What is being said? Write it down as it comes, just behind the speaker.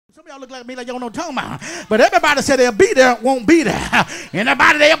Some of y'all look like me like y'all know what I'm talking about. But everybody said they'll be there, won't be there.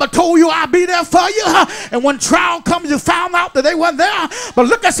 Anybody that ever told you I'll be there for you? And when trial comes, you found out that they weren't there. But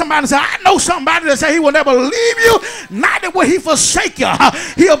look at somebody and say, I know somebody that say he will never leave you, neither will he forsake you.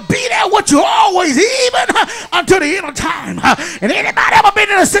 He'll be there with you always, even until the end of time. And anybody ever been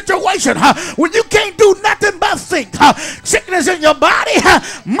in a situation when you can't do nothing but think? Sickness in your body,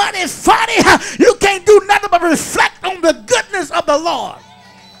 money funny, you can't do nothing but reflect on the goodness of the Lord.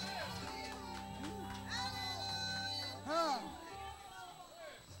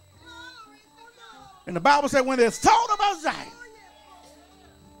 And the Bible said when they thought about Zion,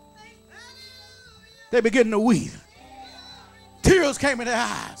 they began to weep. Tears came in their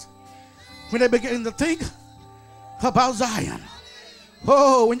eyes when they began to think about Zion.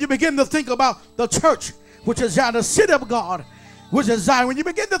 Oh, when you begin to think about the church, which is Zion, the city of God, which is Zion, when you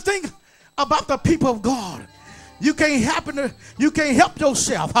begin to think about the people of God, you can't help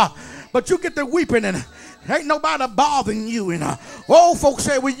yourself, but you get to weeping and ain't nobody bothering you. And old folks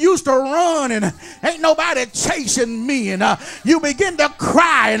say we used to run and ain't nobody chasing me. And you begin to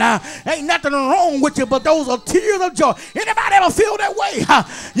cry and ain't nothing wrong with you, but those are tears of joy. Anybody ever feel that way?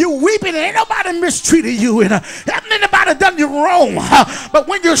 You weeping and ain't nobody mistreated you and haven't anybody done you wrong. But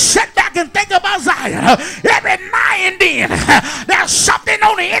when you sit back and think about Zion, every now and then there's something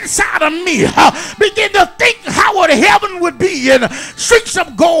on the inside of me. Begin to think how would heaven would be in streets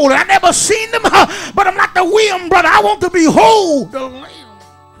of gold. I never seen them, but I'm like the William brother. I want to behold the Lamb.